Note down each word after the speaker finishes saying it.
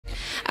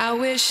I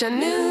wish I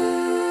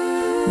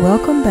knew.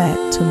 Welcome back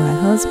to My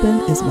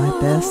Husband is My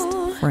Best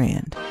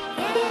Friend.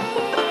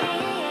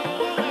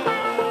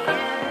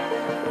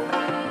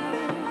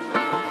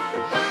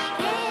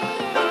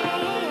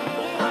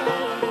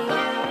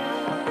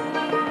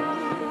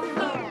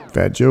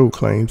 Fat Joe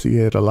claims he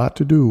had a lot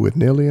to do with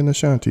Nelly and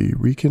Ashanti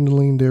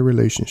rekindling their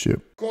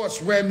relationship. Of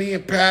course, Remy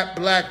and Pat,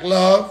 Black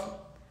Love.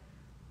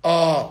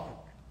 Now,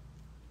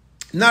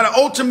 the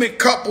ultimate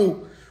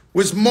couple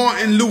was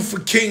Martin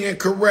Luther King and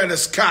Coretta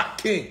Scott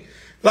King.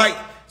 Like,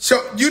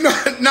 so, you know,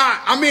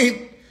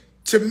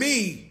 to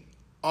me,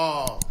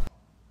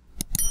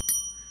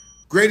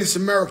 greatest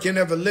American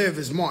ever lived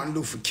is Martin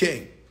Luther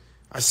King.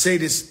 I say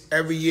this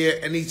every year,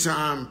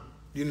 anytime,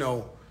 you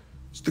know,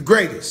 it's the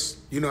greatest.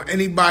 You know,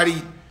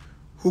 anybody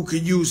who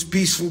could use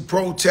peaceful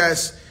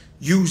protest,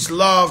 use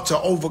love to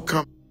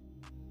overcome.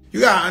 You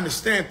gotta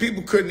understand,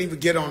 people couldn't even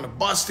get on the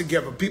bus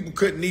together. People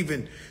couldn't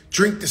even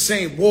drink the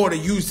same water,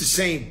 use the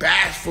same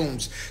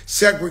bathrooms,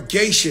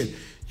 segregation.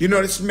 You know,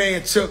 this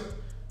man took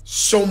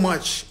so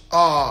much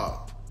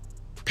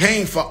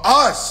pain for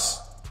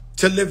us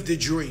to live the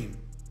dream,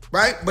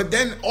 right? But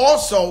then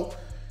also,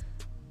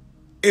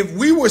 if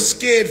we were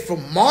scared for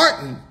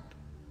Martin,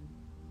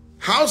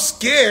 how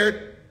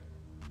scared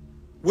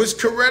was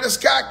Coretta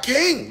Scott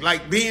King?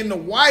 Like, being the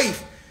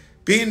wife,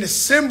 being the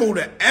symbol,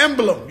 the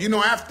emblem, you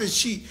know, after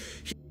she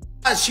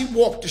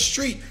walked the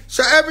street.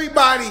 So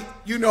everybody,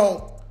 you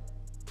know,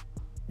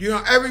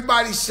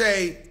 everybody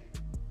say,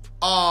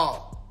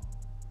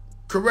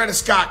 Coretta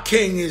Scott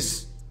King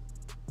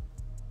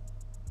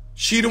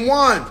she the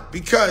one,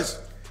 because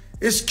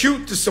it's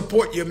cute to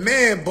support your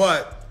man,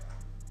 but,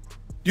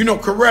 you know,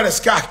 Coretta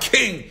Scott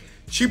King,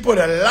 she put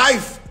her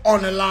life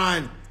on the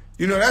line.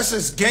 You know, that's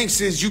as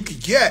gangster as you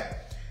could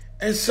get.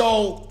 And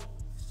so,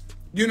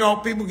 you know,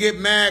 people get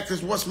mad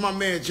because what's my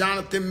man,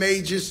 Jonathan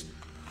Majors,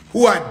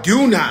 who I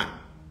do not,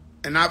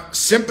 and I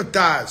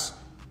sympathize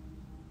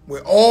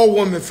with all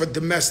women for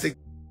domestic,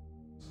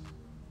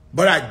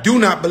 but I do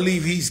not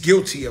believe he's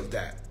guilty of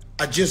that.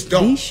 I just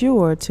don't. Be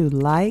sure to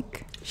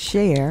like,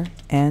 share,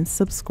 and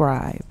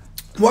subscribe.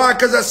 Why?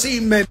 Because I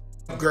seen men,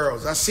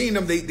 girls. I seen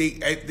them,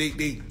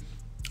 they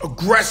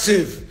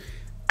aggressive,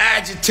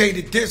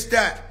 agitated, this,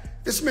 that.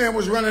 This man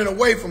was running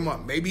away from her.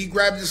 Maybe he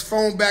grabbed his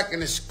phone back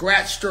and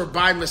scratched her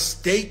by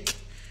mistake.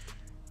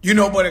 You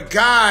know, but a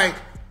guy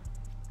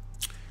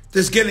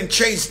that's getting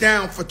chased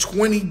down for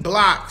 20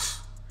 blocks,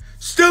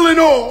 still in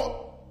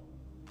all,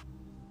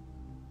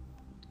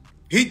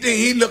 he think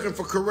he looking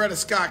for Coretta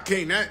Scott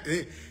King.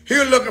 He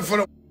was looking for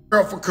the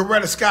girl for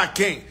Coretta Scott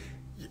King.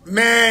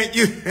 Man,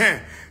 you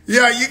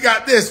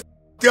got this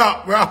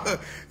up, bro.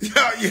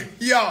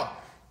 Yo,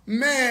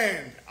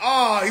 man.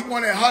 Oh, he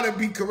wanted her to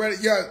be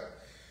Coretta. Yo.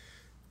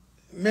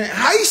 Man,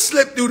 how he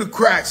slipped through the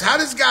cracks? How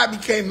this guy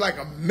became like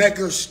a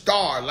mega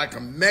star, like a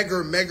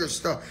mega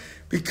star?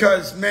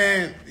 Because,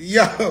 man,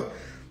 yo,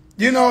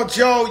 you know,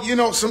 Joe, you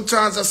know,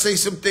 sometimes I say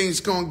some things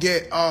gonna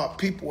get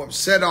people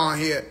upset on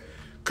here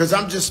because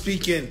I'm just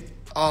speaking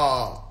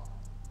my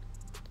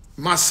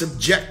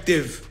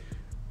subjective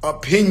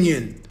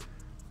opinion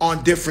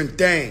on different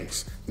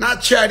things.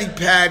 Not chatty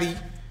patty,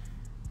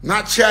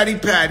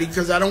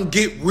 because I don't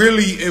get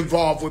really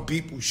involved with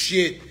people's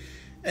shit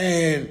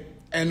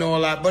and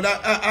all that. But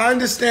I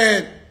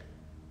understand.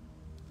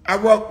 I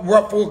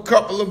ruffle a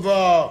couple of,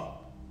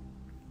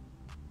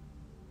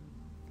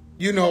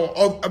 you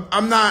know,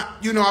 I'm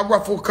not, you know, I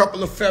ruffle a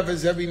couple of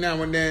feathers every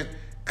now and then.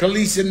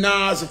 Khalees and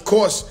Nas, of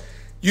course,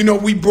 you know,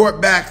 we brought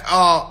back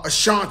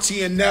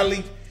Ashanti and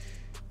Nelly.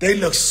 They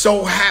look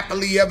so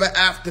happily ever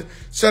after.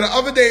 So the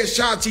other day,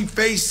 Ashanti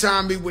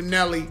FaceTimed me with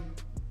Nelly.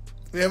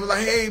 They were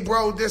like, hey,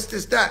 bro, this,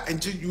 that.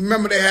 And you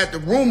remember they had the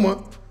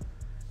rumor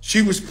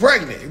she was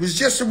pregnant. It was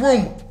just a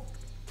rumor.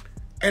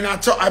 And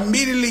I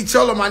immediately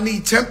told him I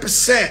need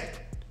 10%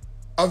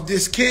 of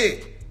this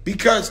kid.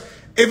 Because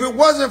if it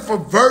wasn't for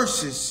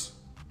Versus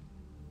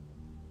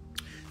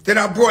that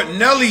I brought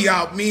Nelly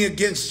out, me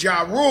against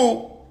Ja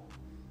Rule,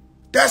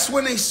 that's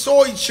when they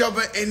saw each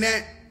other and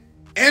that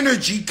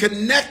energy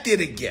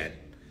connected again.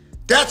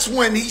 That's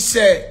when he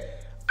said,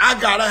 I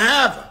gotta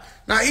have her.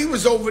 Now, he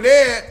was over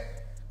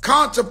there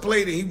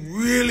contemplating. He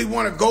really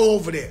want to go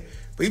over there.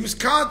 But he was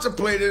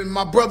contemplating, and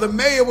my brother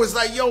Mayor was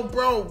like, yo,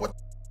 bro, what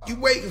you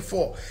waiting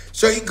for?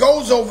 So he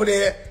goes over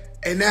there,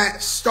 and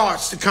that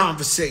starts the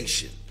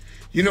conversation.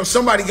 You know,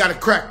 somebody got to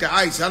crack the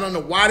ice. I don't know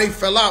why they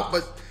fell out,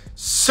 but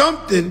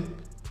something.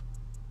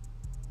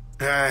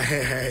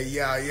 Yeah,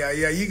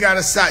 you got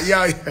to stop.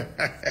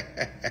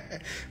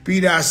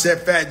 Peter, I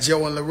said Fat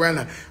Joe and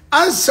Lorena.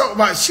 I was talking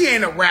about, she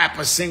ain't a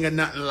rapper, singer,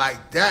 nothing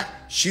like that.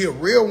 She a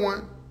real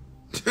one.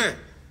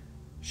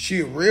 She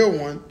a real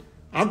one.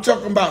 I'm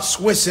talking about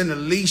Swiss and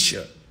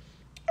Alicia.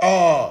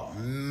 Oh,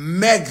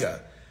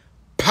 mega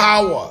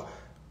power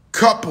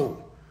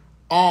couple.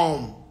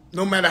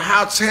 No matter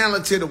how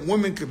talented a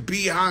woman could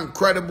be, how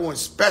incredible and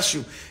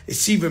special,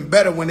 it's even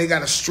better when they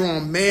got a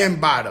strong man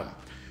by them,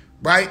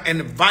 right?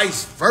 And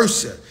vice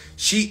versa.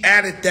 She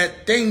added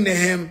that thing to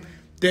him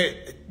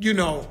that, you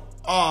know,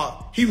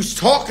 he was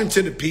talking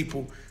to the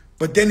people,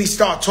 But then he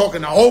started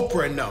talking to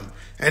Oprah and them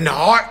and the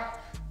art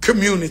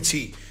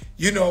community.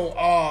 You know,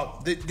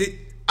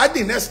 I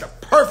think that's the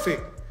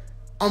perfect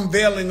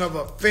unveiling of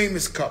a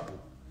famous couple.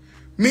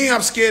 Me,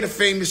 I'm scared of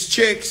famous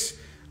chicks.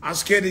 I'm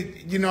scared of,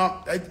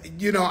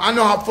 I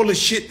know how full of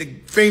shit the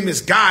famous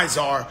guys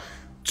are.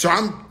 So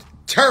I'm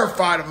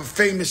terrified of a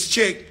famous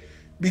chick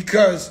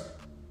because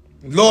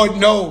Lord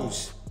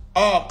knows,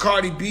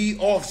 Cardi B,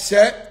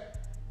 Offset,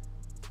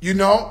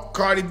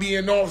 Cardi B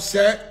and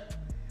Offset,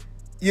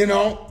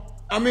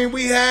 I mean,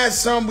 we had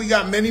some, we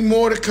got many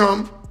more to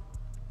come.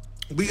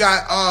 We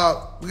got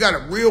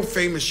a real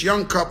famous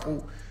young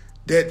couple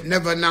that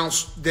never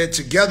announced they're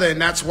together,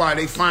 and that's why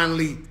they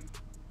finally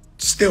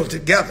still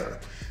together.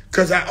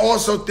 Because I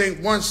also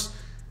think once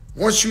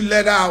you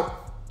let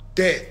out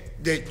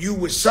that you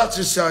with such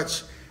and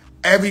such,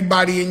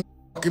 everybody in your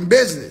fucking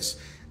business.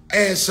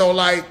 And so,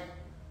 like,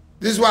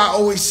 this is why I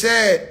always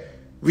said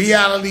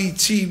reality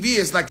TV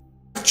is like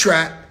a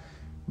trap,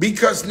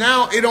 because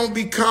now it don't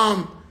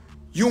become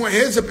you and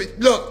his opinion.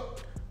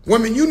 Look,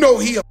 women,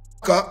 he a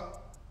fuck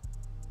up.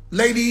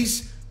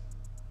 Ladies,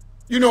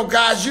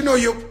 guys,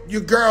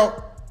 your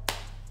girl,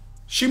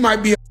 she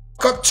might be a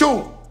fuck up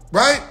too,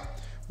 right?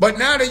 But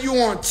now that you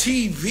on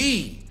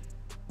TV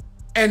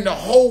and the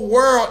whole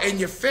world and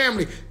your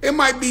family, it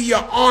might be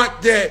your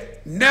aunt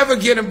that never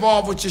get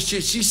involved with your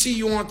shit. She see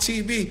you on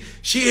TV,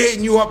 she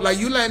hitting you up like,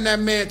 you letting that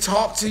man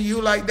talk to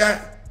you like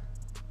that?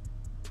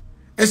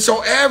 And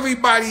so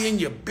everybody in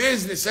your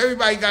business,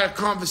 everybody got a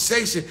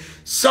conversation.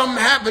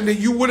 Something happened that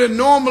you would have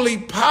normally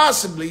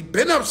possibly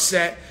been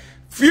upset,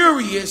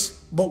 furious,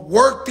 but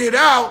worked it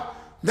out.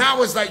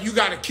 Now it's like you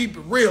got to keep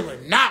it real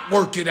and not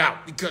work it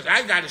out, because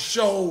I got to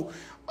show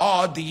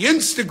the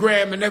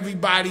Instagram and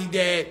everybody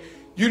that,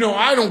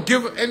 I don't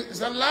give a... And there's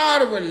a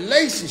lot of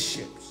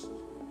relationships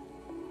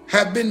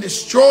have been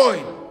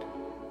destroyed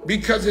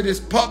because of this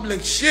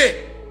public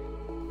shit.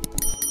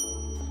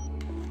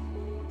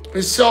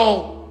 And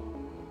so,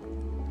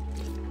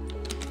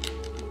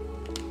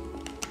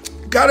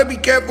 gotta be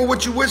careful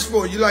what you wish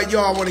for. You're like,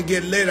 yo, I want to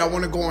get lit. I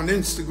want to go on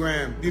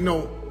Instagram.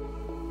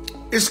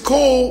 It's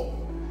cool.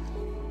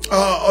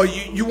 Or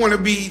you want to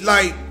be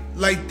like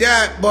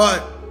that,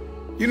 but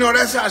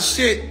that's how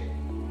shit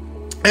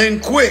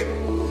end quick.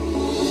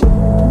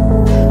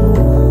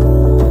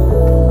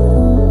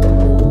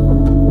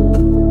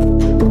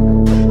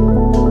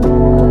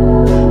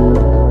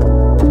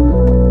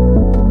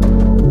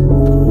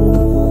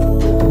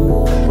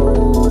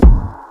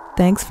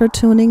 Thanks for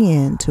tuning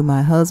in to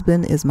My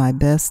Husband is My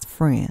Best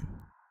Friend.